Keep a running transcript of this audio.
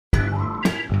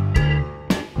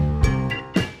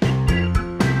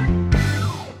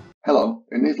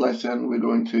In this lesson, we're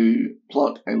going to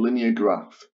plot a linear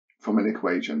graph from an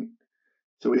equation.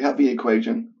 So we have the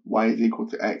equation y is equal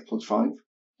to x plus 5, and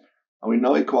we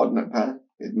know a coordinate pair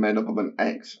is made up of an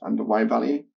x and a y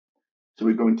value. So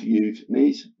we're going to use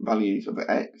these values of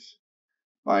x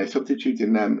by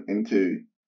substituting them into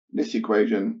this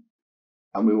equation,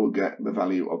 and we will get the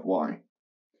value of y.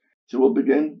 So we'll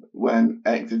begin when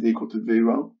x is equal to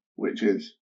 0, which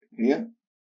is here.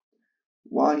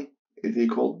 Y is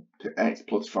equal to x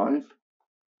plus 5.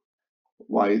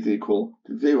 Y is equal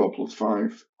to 0 plus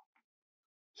 5.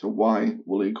 So y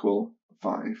will equal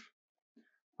 5.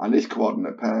 And this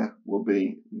coordinate pair will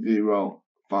be 0,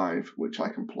 5, which I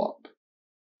can plot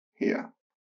here.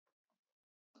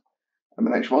 And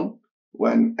the next one,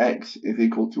 when x is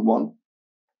equal to 1,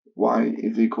 y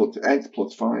is equal to x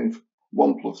plus 5,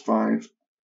 1 plus 5,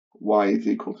 y is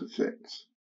equal to 6.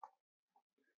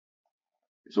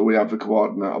 So we have the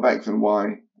coordinate of x and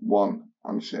y, 1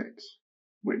 and 6,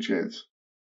 which is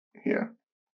here.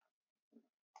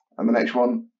 And the next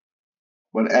one,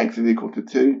 when x is equal to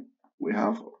 2, we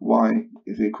have y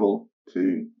is equal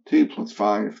to 2 plus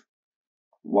 5,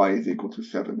 y is equal to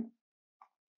 7.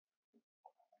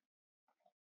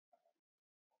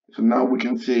 So now we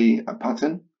can see a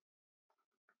pattern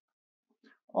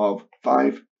of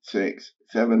 5, 6,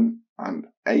 7 and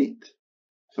 8.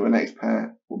 So the next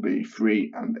pair will be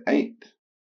 3 and 8.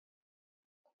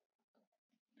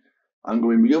 And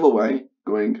going the other way,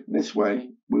 going this way,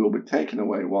 we will be taking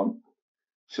away 1.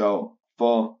 So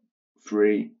 4,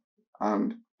 3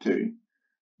 and 2.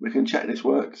 We can check this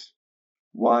works.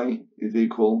 Y is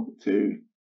equal to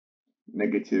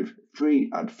negative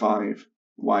 3 add 5.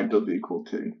 Y does equal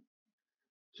 2.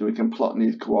 So we can plot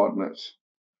these coordinates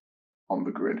on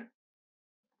the grid.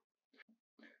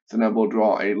 So now we'll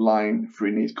draw a line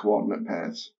through these coordinate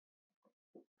pairs.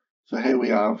 So here we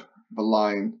have the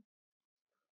line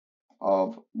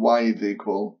of y is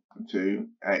equal to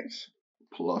x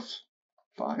plus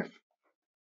 5.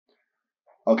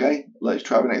 Okay, let's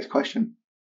try the next question.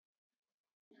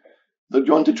 So do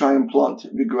you want to try and plot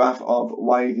the graph of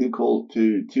y is equal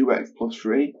to 2x plus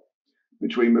 3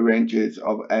 between the ranges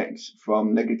of x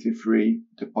from negative 3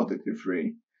 to positive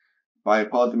 3 by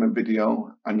pausing the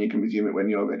video, and you can resume it when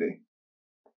you're ready.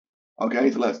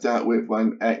 Okay, so let's start with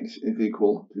when x is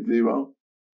equal to 0.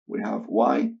 We have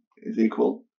y is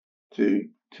equal to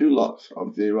 2 lots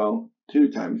of 0,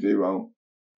 2 times 0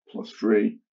 plus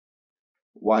 3.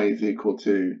 Y is equal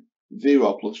to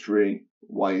 0 plus 3,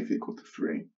 y is equal to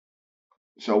 3.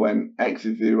 So when x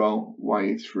is 0, y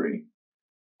is 3.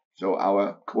 So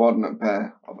our coordinate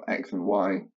pair of x and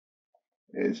y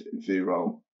is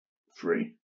 0,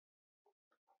 3,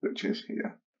 which is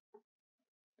here.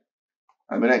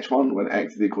 And the next one, when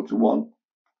x is equal to 1,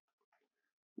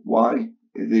 y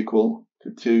is equal to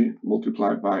 2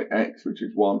 multiplied by x, which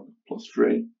is 1 plus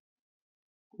 3.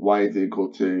 Y is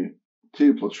equal to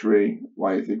 2 plus 3,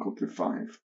 y is equal to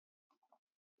 5.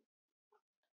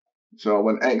 So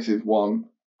when x is 1,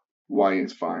 y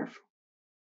is 5.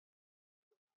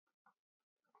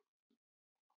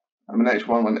 And the next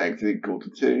one, when x is equal to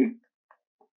 2,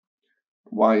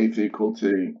 y is equal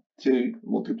to 2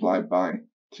 multiplied by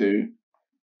 2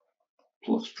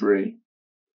 plus 3,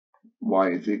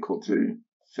 y is equal to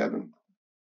 7.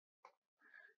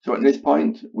 So at this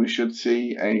point, we should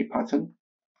see a pattern.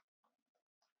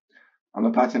 And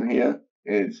the pattern here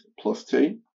is plus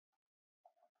 2.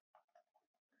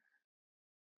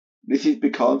 This is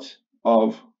because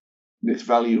of this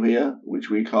value here, which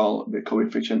we call the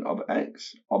coefficient of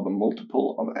x, or the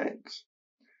multiple of x.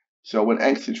 So when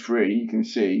x is 3, you can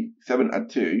see 7 add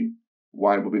 2,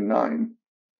 y will be 9.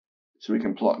 So we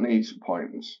can plot these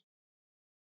points.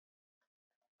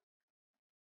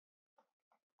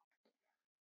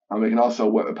 And we can also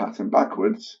work the pattern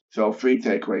backwards. So 3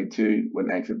 take away 2,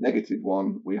 when x is negative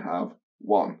 1, we have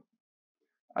 1.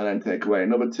 And then take away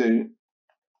another 2,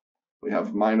 we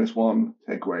have minus 1,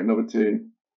 take away another 2,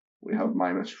 we have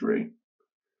minus 3.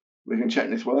 We can check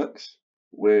this works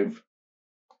with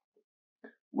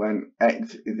when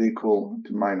x is equal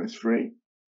to minus 3,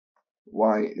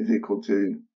 y is equal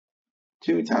to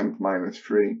 2 times minus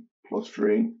 3 plus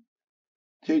 3.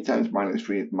 2 times minus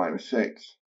 3 is minus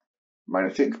 6.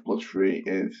 Minus 6 plus 3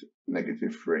 is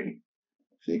negative 3.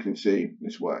 So you can see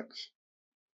this works.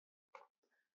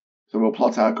 So we'll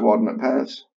plot our coordinate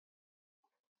pairs.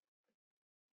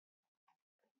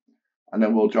 And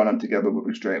then we'll join them together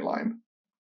with a straight line.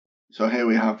 So here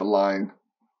we have the line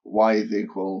y is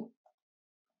equal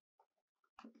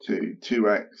to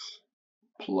 2x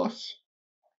plus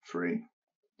 3.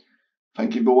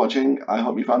 Thank you for watching. I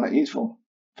hope you found that useful.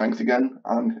 Thanks again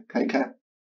and take care.